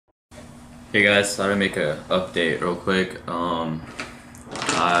Hey guys, thought I'd make a update real quick.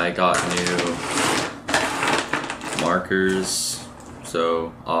 I got new markers,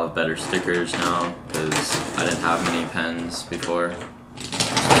 so I'll have better stickers now because I didn't have many pens before.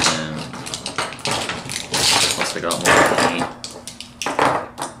 And plus I got more paint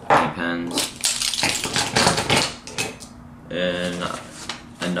pens. And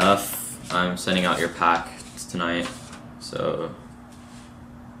enough. I'm sending out your pack tonight, so.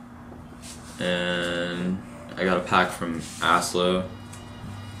 And I got a pack from Aslo.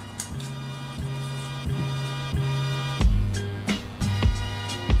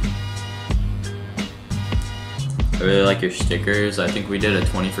 I really like your stickers. I think we did a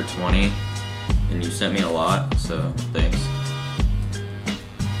 20 for 20 and you sent me a lot, so thanks.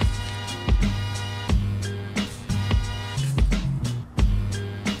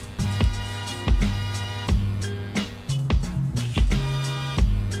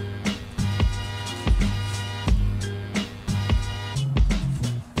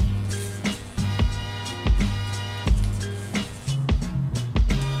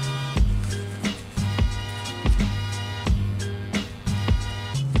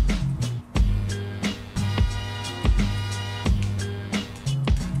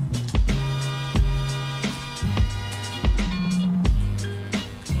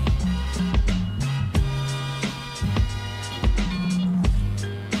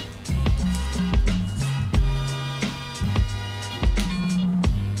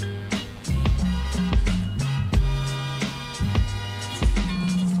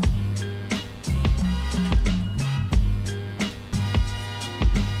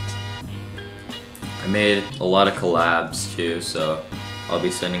 I made a lot of collabs too, so I'll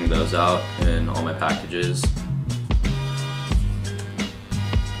be sending those out in all my packages.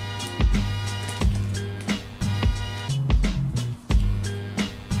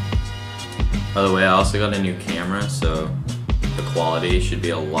 By the way, I also got a new camera, so the quality should be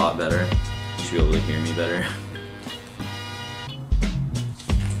a lot better. You should be able to hear me better.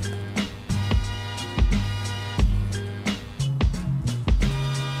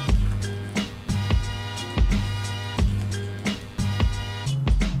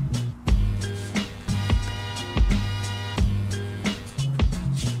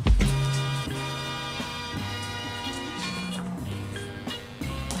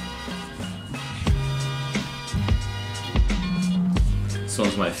 This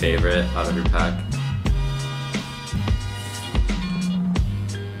one's my favorite out of your pack.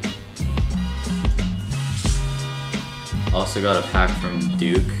 Also got a pack from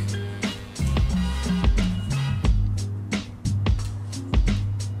Duke.